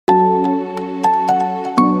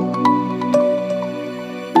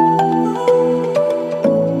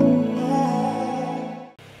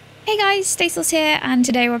guys, Stacels here, and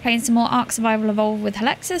today we're playing some more Ark Survival Evolved with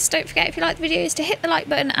Halexos. Don't forget, if you like the videos, to hit the like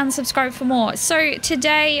button and subscribe for more. So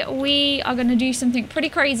today we are going to do something pretty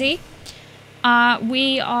crazy.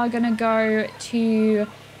 We are going to go to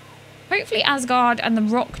hopefully Asgard and the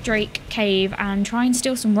Rock Drake cave and try and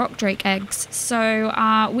steal some Rock Drake eggs. So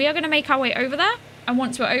we are going to make our way over there. And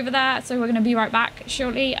once we're over there, so we're going to be right back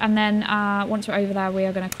shortly. And then once we're over there, we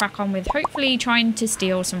are going to crack on with hopefully trying to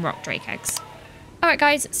steal some Rock Drake eggs. Alright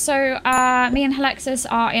guys, so me and Halexos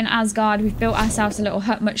are in Asgard. We've built ourselves a little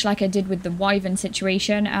hut, much like I did with the Wyvern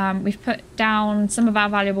situation. We've put down some of our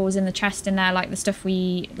valuables in the chest in there, like the stuff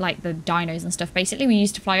like the dinos and stuff basically we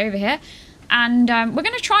used to fly over here. And we're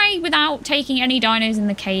going to try without taking any dinos in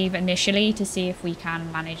the cave initially to see if we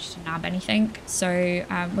can manage to nab anything. So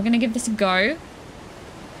we're going to give this a go.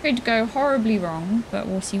 Could go horribly wrong, but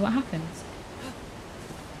we'll see what happens.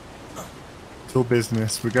 It's all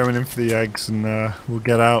business. We're going in for the eggs and we'll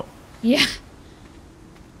get out. Yeah.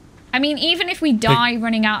 I mean, even if we die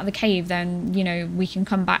running out of the cave, then, you know, we can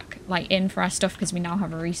come back, like, in for our stuff because we now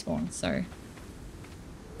have a respawn, so.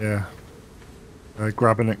 Yeah.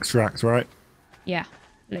 Grab and extract, right? Yeah,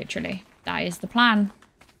 literally. That is the plan.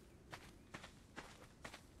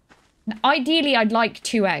 Now, ideally, I'd like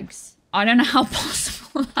 2 eggs. I don't know how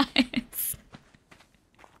possible that is.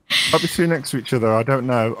 Might be 2 next to each other, I don't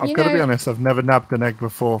know. I've got to be honest, I've never nabbed an egg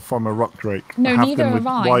before from a rock drake. No, I have neither them with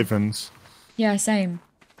have I. wyverns. Yeah, same.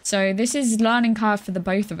 So this is learning curve for the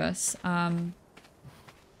both of us. This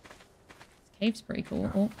cave's pretty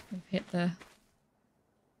cool. Oh, we've hit the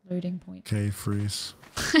loading point. Cave freeze.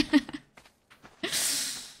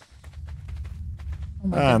 Oh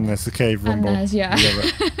my and goodness. there's the cave rumble. And there's, yeah.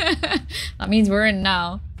 That means we're in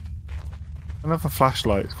now. I don't have a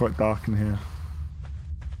flashlight, it's quite dark in here.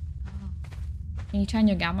 Can you turn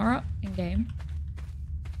your gamma up in game?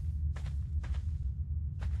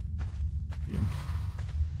 Yeah.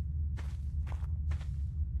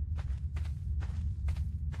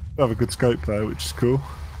 We have a good scope though, which is cool.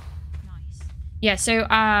 Nice. Yeah, so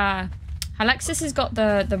Halexos has got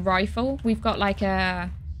the rifle. We've got like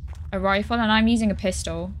a rifle and I'm using a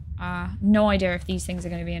pistol. No idea if these things are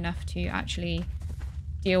going to be enough to actually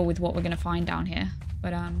deal with what we're going to find down here.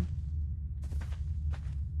 But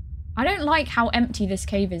I don't like how empty this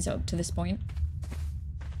cave is up to this point.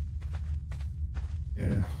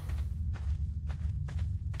 Yeah.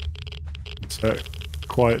 So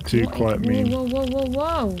quiet too, quiet mean. Whoa, whoa, whoa,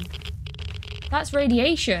 whoa, whoa. That's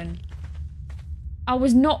radiation. I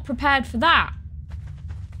was not prepared for that.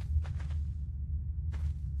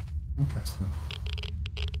 Interesting.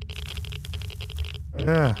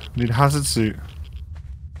 Yeah, need a hazard suit.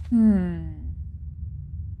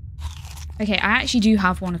 Okay, I actually do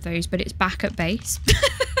have one of those, but it's back at base.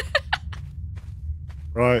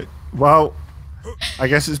 Right. Well, I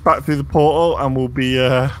guess it's back through the portal, and we'll be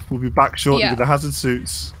back shortly with the hazard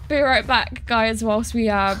suits. Be right back, guys, whilst we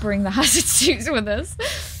bring the hazard suits with us.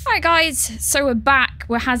 Alright, guys, so we're back.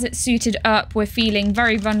 We're hazard suited up. We're feeling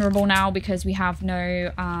very vulnerable now because we have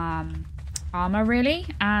no armor, really.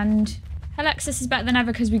 And Halexos is better than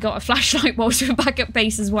ever because we got a flashlight whilst we're back at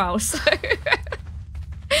base as well, so...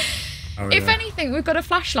 Oh, if anything, we've got a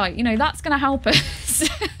flashlight. You know, that's going to help us.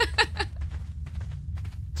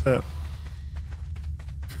 Feel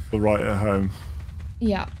right at home.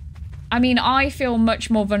 Yeah. I mean, I feel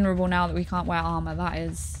much more vulnerable now that we can't wear armor. That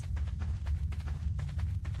is...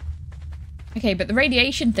 Okay, but the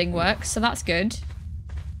radiation thing works, so that's good.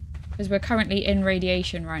 Because we're currently in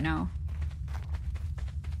radiation right now.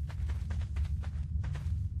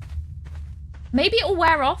 Maybe it'll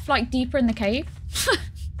wear off, like, deeper in the cave.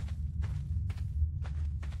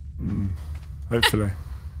 Hopefully.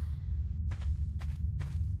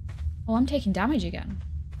 Oh, I'm taking damage again.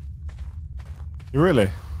 You really?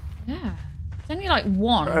 Yeah. It's only like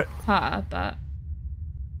 1 per, but...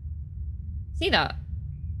 See that?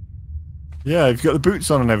 Yeah, you've got the boots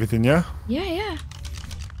on and everything, yeah? Yeah, yeah.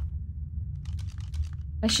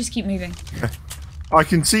 Let's just keep moving. I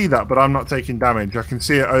can see that, but I'm not taking damage. I can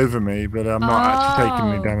see it over me, but I'm not actually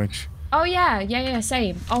taking any damage. Oh, yeah. Yeah,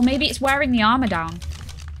 same. Oh, maybe it's wearing the armor down.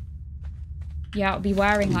 Yeah, it'll be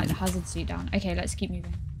wearing, like, the hazard suit down. Okay, let's keep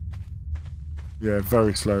moving. Yeah,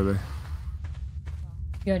 very slowly.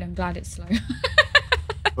 Good, I'm glad it's slow.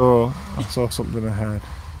 Oh, I saw something ahead.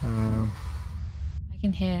 I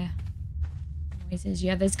can hear noises.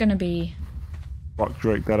 Yeah, there's gonna be... Rock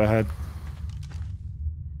Drake dead ahead.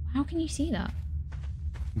 How can you see that?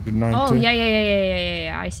 190. Oh,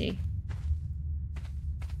 yeah, I see.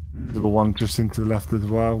 Little one just into the left as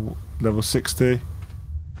well. Level 60.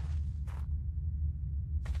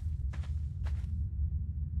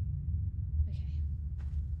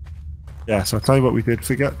 Yeah, so I'll tell you what we did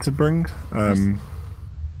forget to bring.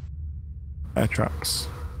 Air traps.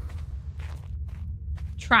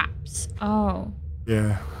 Traps. Oh.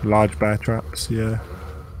 Yeah, large bear traps, yeah.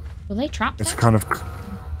 Will they trap It's them? kind of...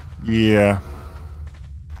 Yeah.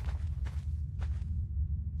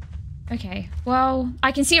 Okay. Well,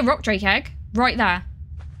 I can see a rock drake egg. Right there.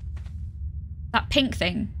 That pink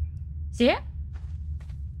thing. See it?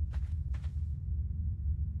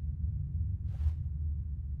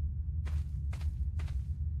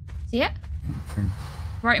 See it?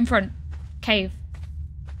 Right in front. Cave.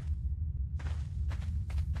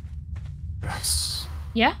 Yes.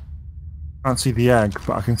 Yeah? Can't see the egg,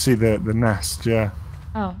 but I can see the nest, yeah.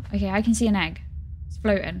 Oh, okay. I can see an egg. It's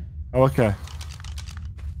floating. Oh, okay.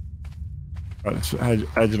 Right, let's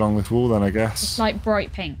edge along this wall then, I guess. It's like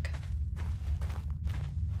bright pink.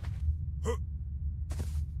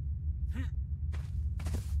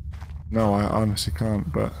 No, I honestly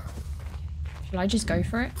can't, but... Shall I just go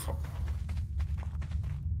for it?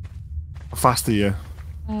 How fast are you?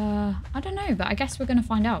 I don't know, but I guess we're gonna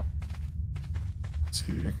find out. Let's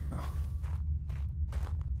see.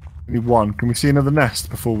 We need one. Can we see another nest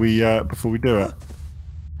before we do it?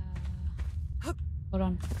 Hold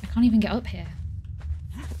on. I can't even get up here.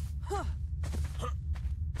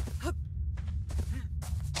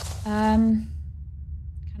 Can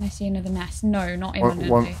I see another nest? No, not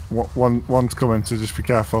imminently. One's coming, so just be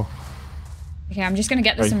careful. Okay, I'm just gonna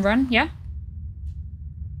get this and run, yeah?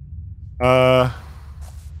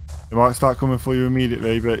 It might start coming for you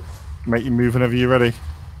immediately, but make you move whenever you're ready.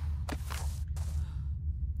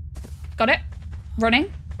 Got it.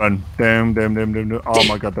 Running. Run. Down. Oh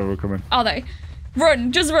my god, they're all coming. Are they?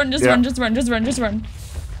 Run. Just run. Just run. Just run. Just run. Just run.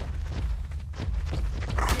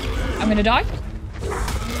 I'm gonna die.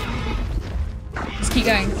 Just keep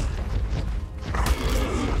going.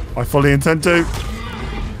 I fully intend to.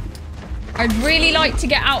 I'd really like to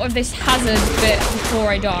get out of this hazard bit before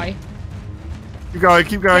I die. Keep going,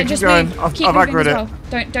 keep going, keep going. Move. I've Keep aggroed it. well.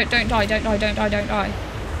 Don't die, don't die, don't die, don't die.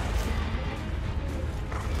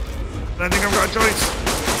 I don't think I've got a choice.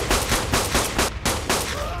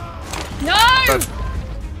 No!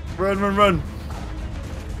 Run.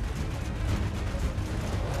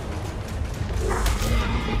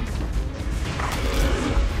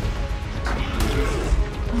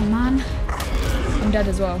 Oh man. I'm dead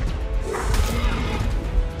as well.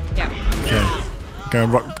 Yeah. Okay.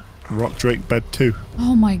 Going rock drake bed 2.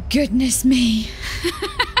 Oh my goodness me.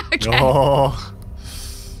 Okay. Oh.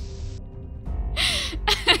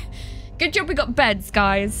 Good job we got beds,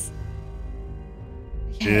 guys.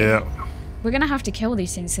 Okay. Yeah. We're gonna have to kill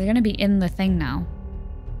these things. They're gonna be in the thing now.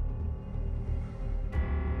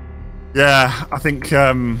 Yeah, I think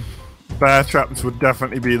bear traps would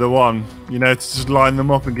definitely be the one. You know, to just line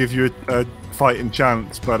them up and give you a fighting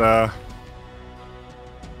chance, but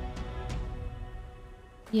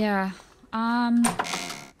yeah.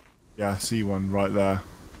 Yeah, I see one right there.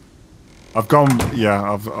 I've gone. Yeah,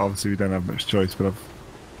 obviously we don't have much choice, but I've.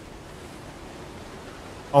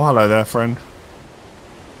 Oh, hello there, friend.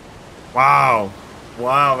 Wow,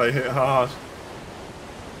 they hit hard.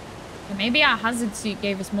 Maybe our hazard suit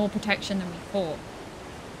gave us more protection than we thought.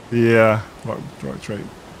 Yeah, rock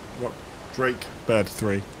drake bed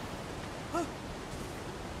 3.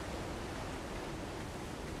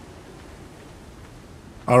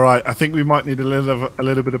 All right, I think we might need a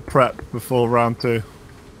little bit of prep before round 2.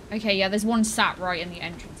 Okay, yeah, there's one sat right in the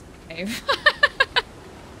entrance of the cave.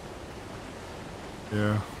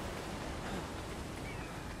 Yeah.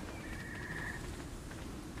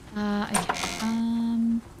 Okay.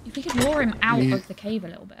 If we could lure him out of the cave a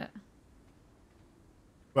little bit.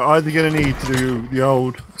 We're either going to need to do the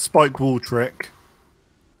old spike wall trick.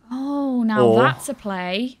 Oh, now that's a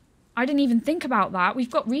play. I didn't even think about that.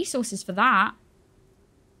 We've got resources for that.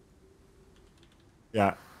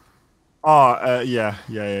 Yeah. Oh,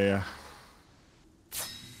 yeah.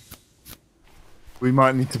 We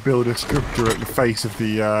might need to build a structure at the face of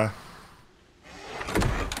the,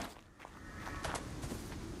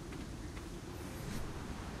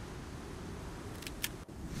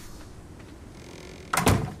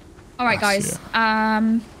 Alright, guys.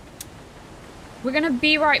 We're going to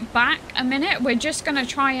be right back a minute. We're just going to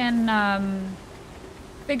try and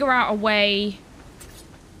figure out a way.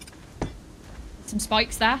 Some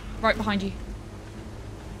spikes there, right behind you.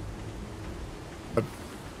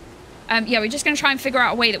 Yeah, we're just going to try and figure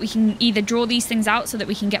out a way that we can either draw these things out so that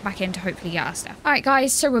we can get back in to hopefully get our stuff. Alright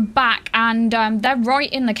guys, so we're back and they're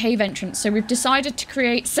right in the cave entrance. So we've decided to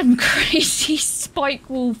create some crazy spike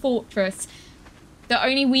wall fortress that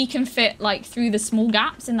only we can fit like through the small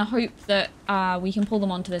gaps in the hope that we can pull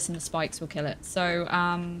them onto this and the spikes will kill it. So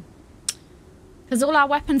Because all our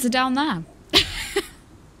weapons are down there.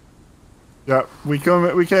 Yeah, we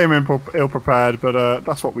came in ill prepared, but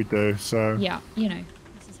that's what we do. So yeah, you know,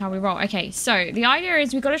 this is how we roll. Okay, so the idea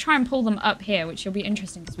is we've got to try and pull them up here, which will be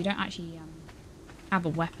interesting because we don't actually have a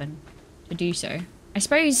weapon to do so. I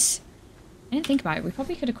suppose I didn't think about it. We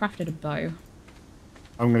probably could have crafted a bow.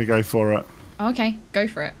 I'm gonna go for it. Oh, okay, go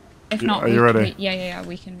for it. If not, are you ready? Yeah.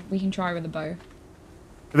 We can try with a bow. Here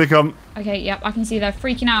they come. Okay, yep, I can see they're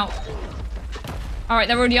freaking out. All right,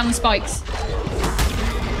 they're already on the spikes.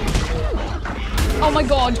 Oh my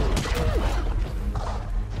god.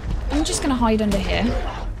 I'm just gonna hide under here.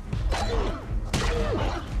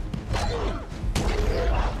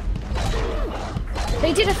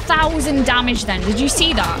 They did 1,000 damage then. Did you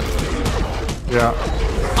see that? Yeah.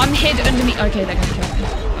 I'm hid underneath. Okay, they're gonna kill me.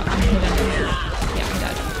 I'm hid underneath. Yeah, I'm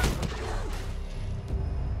dead.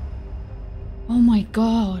 Oh my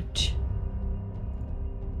god.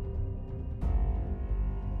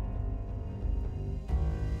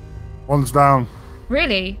 One's down.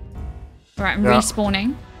 Really? Alright, I'm Yeah.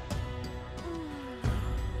 respawning.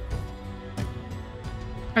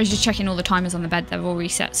 I was just checking all the timers on the bed. They're all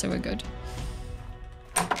reset, so we're good.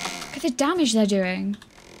 Look at the damage they're doing.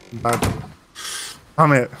 Bad.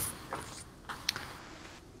 Damn it.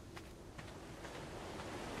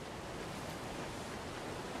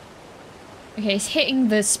 Okay, it's hitting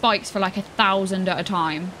the spikes for like 1,000 at a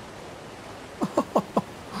time.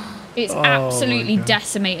 It's absolutely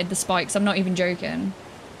decimated the spikes. I'm not even joking.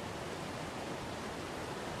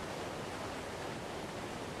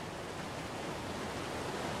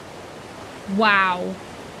 Wow.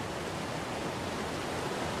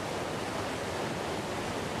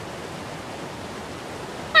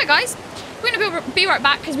 Alright guys, we're gonna be right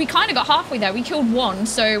back because we kind of got halfway there. We killed one,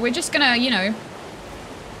 so we're just gonna, you know,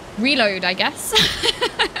 reload, I guess.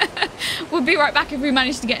 We'll be right back if we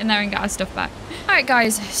manage to get in there and get our stuff back. Alright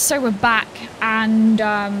guys, so we're back, and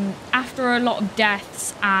after a lot of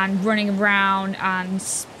deaths and running around and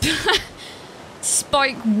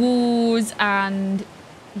spike walls and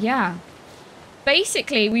yeah,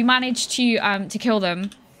 basically we managed to kill them.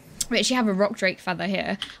 We actually have a rock drake feather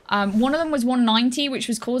here. One of them was 190, which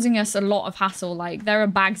was causing us a lot of hassle. Like, there are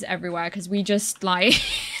bags everywhere because we just like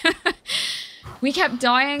we kept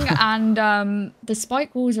dying, and the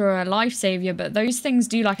spike walls are a life savior, but those things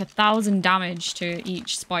do like 1,000 damage to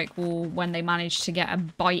each spike wall when they manage to get a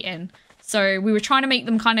bite in. So we were trying to make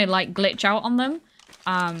them kind of like glitch out on them.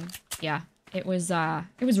 Yeah, it was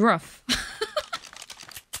rough.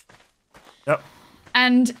 Yep.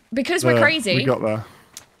 And because we're crazy, we got there.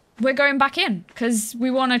 We're going back in because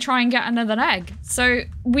we want to try and get another egg. So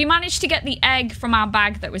we managed to get the egg from our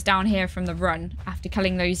bag that was down here from the run after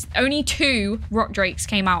killing those. Only 2 rock drakes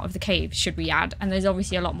came out of the cave, should we add, and there's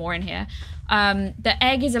obviously a lot more in here. The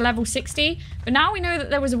egg is a level 60, but now we know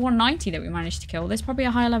that there was a 190 that we managed to kill. There's probably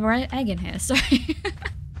a higher level egg in here, so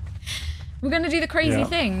we're going to do the crazy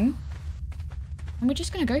thing, and we're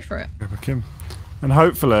just going to go for it. Go back in. And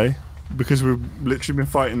hopefully, because we've literally been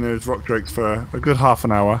fighting those rock drakes for a good half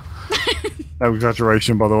an hour. No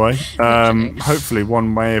exaggeration, by the way. Hopefully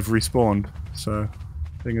one may have respawned. So,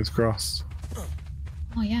 fingers crossed.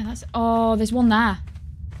 Oh yeah, that's... Oh, there's one there.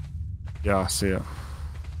 Yeah, I see it.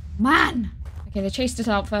 Man! Okay, they chased us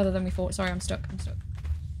out further than we thought. Sorry, I'm stuck.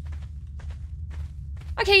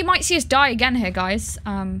 Okay, you might see us die again here, guys.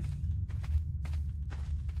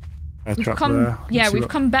 We've come... Yeah, we've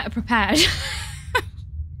come better prepared.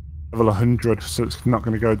 Level 100, so it's not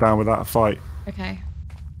going to go down without a fight. Okay.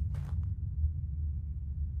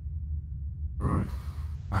 Right.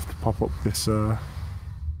 I have to pop up this little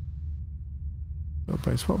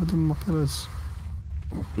base. What have I done with my pillars?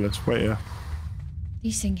 Let's wait here.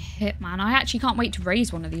 These things hit, man. I actually can't wait to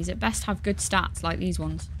raise one of these. It best have good stats like these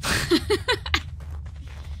ones.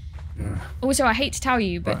 Yeah. Also, I hate to tell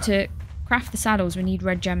you, but to craft the saddles, we need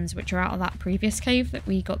red gems, which are out of that previous cave that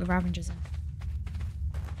we got the Ravengers in.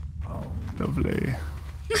 Oh, lovely.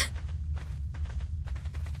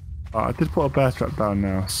 I did put a bear trap down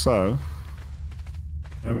now, so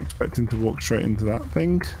I'm expecting to walk straight into that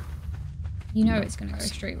thing. You know it's going to go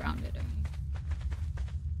straight round it, don't you?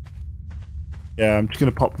 Yeah, I'm just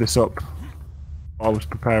going to pop this up. I was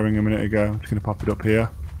preparing a minute ago. I'm just going to pop it up here.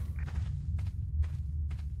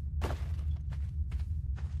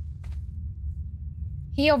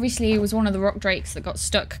 He obviously was one of the rock drakes that got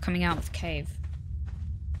stuck coming out of the cave.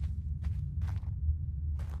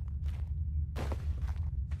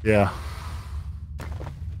 Yeah.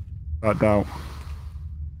 That doubt.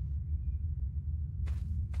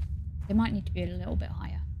 They might need to be a little bit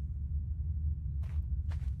higher.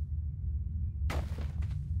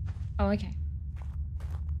 Oh, okay.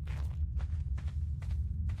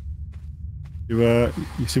 You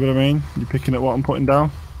see what I mean? You picking at what I'm putting down?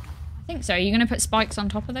 I think so. Are you going to put spikes on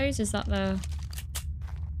top of those? Is that the...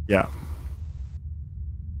 Yeah.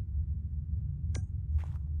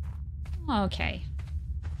 Okay.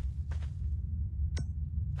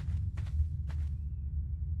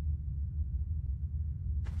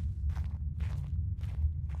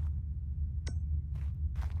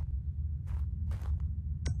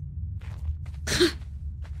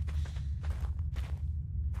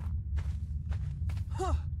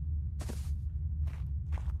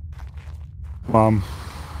 Mom.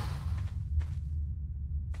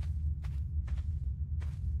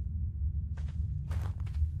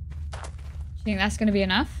 Do you think that's going to be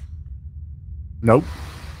enough? Nope.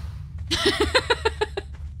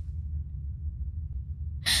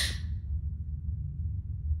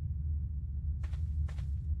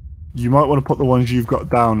 You might want to put the ones you've got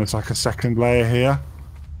down as like a second layer here.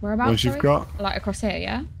 Whereabouts? Ones you've got? Like across here,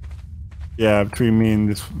 yeah? Yeah, between me and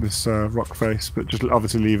this rock face, but just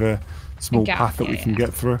obviously leave a small gap, path that we can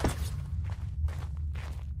get through.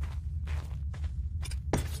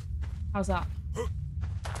 How's that?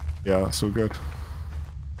 Yeah, that's all good.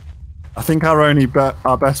 I think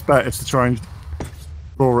our best bet is to try and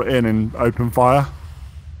draw it in and open fire.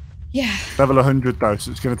 Yeah. Level 100 though,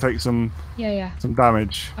 so it's going to take some some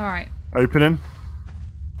damage. All right. Opening.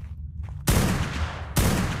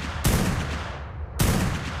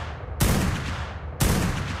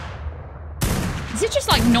 Is it just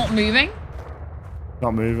like not moving?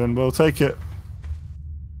 Not moving. We'll take it.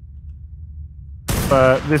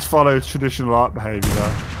 This follows traditional Ark behaviour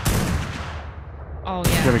though. Oh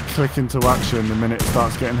yeah. It's going to click into action the minute it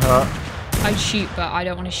starts getting hurt. I'd shoot, but I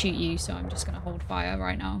don't want to shoot you, so I'm just going to hold fire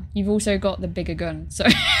right now. You've also got the bigger gun, so...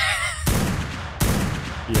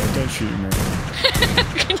 Yeah, don't shoot me.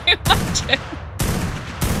 Can you imagine?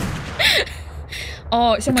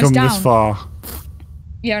 Oh, it's almost come down. This far.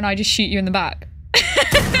 Yeah, and I just shoot you in the back.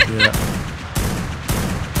 Yeah.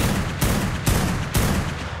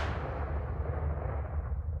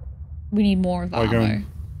 We need more of that ammo.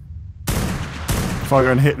 If I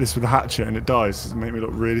go and hit this with a hatchet and it dies, does it make me look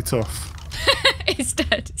really tough? It's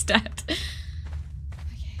dead, it's dead. Okay.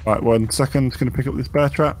 Right, 1 second, just gonna pick up this bear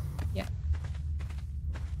trap. Yeah.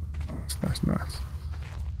 Nice.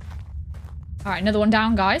 Alright, another one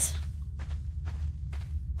down, guys.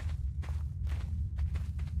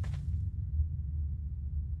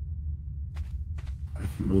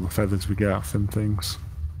 All the feathers we get off them things.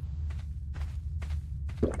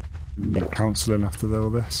 Need counselling after all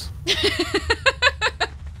this.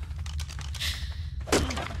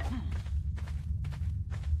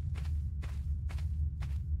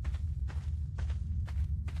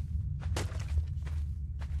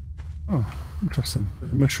 Oh, interesting.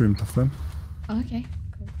 Mushrooms off them. Oh, okay,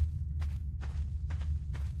 cool.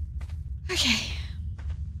 Okay.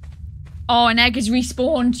 Oh, an egg has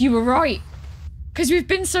respawned. You were right. Because we've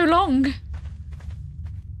been so long.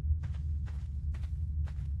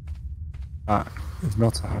 That is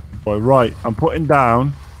not a happy boy. Right, I'm putting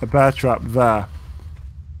down a bear trap there.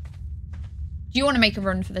 Do you want to make a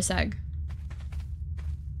run for this egg?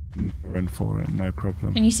 Run for it, no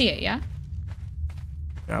problem. Can you see it, yeah?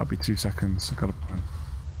 Yeah, I'll be 2 seconds. I've got a plan.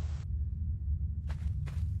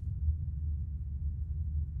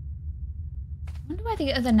 I wonder where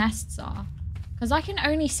the other nests are. Because I can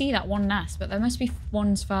only see that one nest, but there must be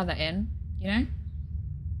ones further in, you know?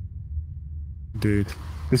 Dude,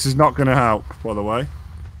 this is not going to help, by the way,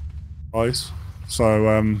 guys.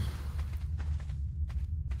 So,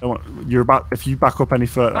 if you back up any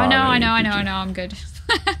further... I know, I'm good.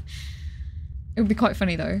 It would be quite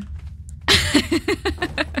funny, though.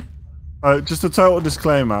 Just a total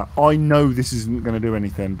disclaimer, I know this isn't going to do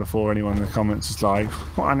anything before anyone in the comments is like,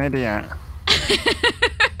 what an idiot.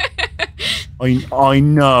 I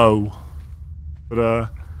know, but I'm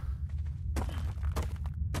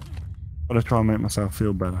gonna try and make myself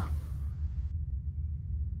feel better.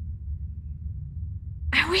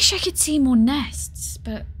 I wish I could see more nests,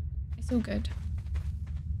 but it's all good.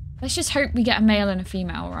 Let's just hope we get a male and a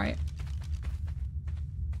female, right?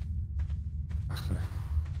 Okay.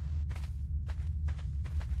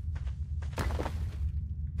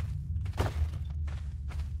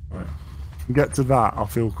 Right. If we get to that, I'll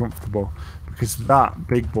feel comfortable. Because that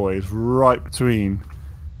big boy is right between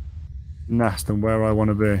nest and where I want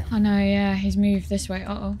to be. I know, yeah, he's moved this way.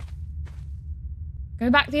 Uh-oh.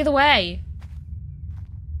 Go back the other way.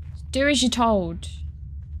 Just do as you're told.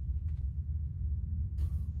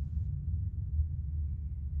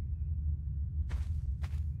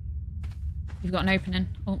 You've got an opening.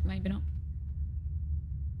 Oh, maybe not.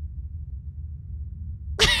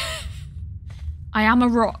 I am a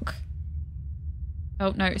rock.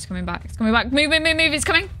 Oh, no, it's coming back. It's coming back. Move, move, move, move. It's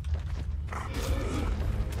coming.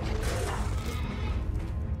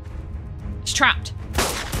 It's trapped.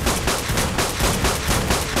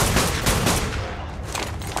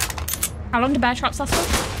 How long do bear traps last for?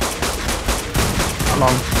 How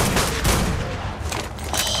long?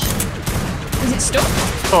 Is it stuck?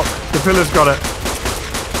 Oh, the pillar's got it.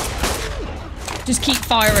 Just keep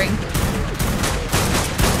firing.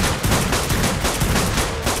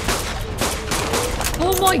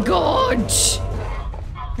 Oh my god!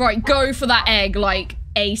 Right, go for that egg, like,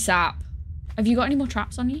 ASAP. Have you got any more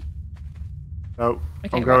traps on you? No,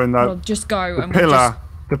 okay, I'm going though. Well, just go. The and pillar,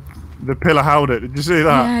 the pillar held it. Did you see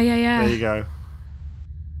that? Yeah, yeah, yeah. There you go.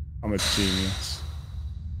 I'm a genius.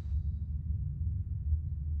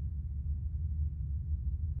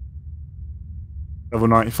 Level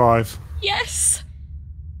 95. Yes!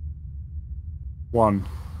 1,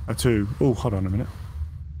 a 2. Oh, hold on a minute.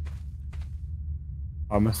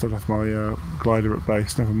 I must have left my glider at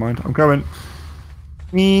base. Never mind. I'm going.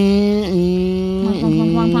 Come on, come on,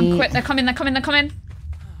 come on, come on. Quick, they're coming, they're coming, they're coming.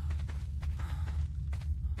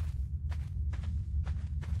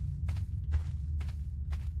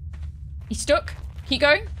 He's stuck. Keep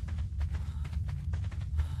going.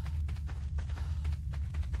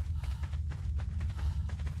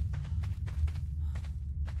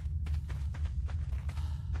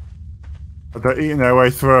 They're eating their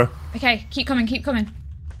way through. Okay, keep coming, keep coming.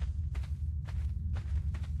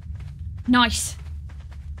 Nice.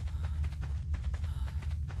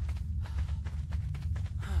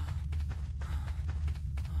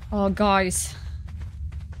 Oh, guys.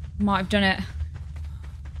 Might have done it.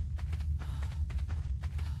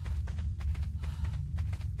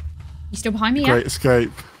 You still behind me? Great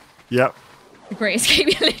escape. Yep. The great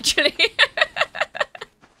escape, literally.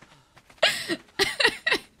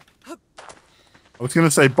 I was going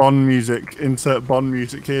to say Bond music, insert Bond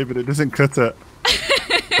music here, but it doesn't cut it.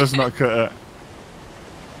 Does not cut it.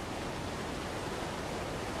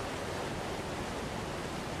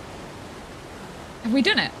 Have we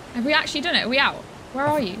done it? Have we actually done it? Are we out? Where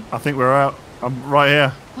are you? I think we're out. I'm right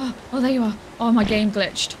here. Oh, there you are. Oh, my game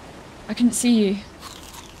glitched. I couldn't see you.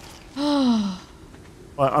 Oh.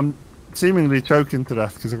 Well, I'm seemingly choking to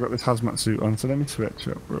death because I've got this hazmat suit on, so let me switch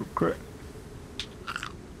up real quick.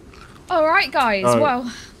 Alright, guys.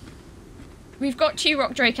 Well, we've got 2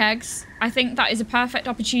 rock drake eggs. I think that is a perfect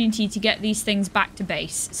opportunity to get these things back to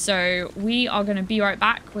base. So we are going to be right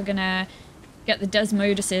back. We're going to get the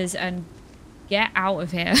Desmoduses and get out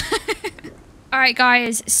of here. Alright,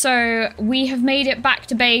 guys. So we have made it back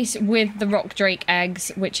to base with the rock drake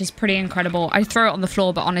eggs, which is pretty incredible. I throw it on the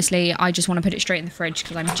floor, but honestly, I just want to put it straight in the fridge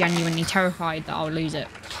because I'm genuinely terrified that I'll lose it.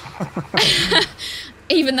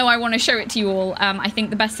 Even though I want to show it to you all, I think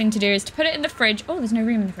the best thing to do is to put it in the fridge. Oh, there's no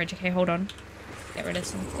room in the fridge. Okay, hold on. Get rid of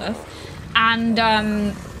some stuff. And,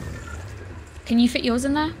 can you fit yours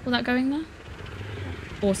in there? Will that go in there?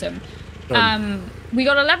 Awesome. We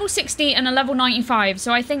got a level 60 and a level 95.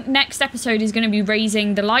 So I think next episode is going to be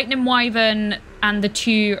raising the lightning wyvern and the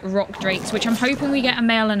 2 rock drakes, which I'm hoping we get a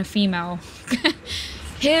male and a female.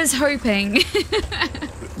 Here's hoping.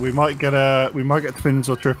 we might get twins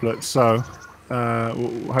or triplets, so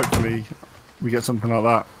hopefully we get something like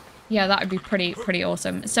that. Yeah, that would be pretty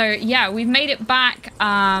awesome. So yeah, we've made it back.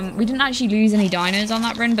 We didn't actually lose any dinos on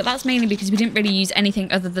that run, but that's mainly because we didn't really use anything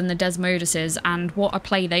other than the Desmoduses, and what a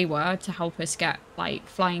play they were to help us get like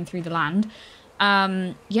flying through the land.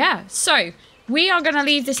 Yeah, so we are going to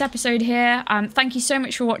leave this episode here. Thank you so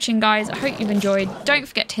much for watching, guys. I hope you've enjoyed. Don't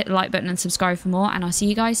forget to hit the like button and subscribe for more, and I'll see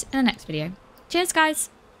you guys in the next video. Cheers, guys.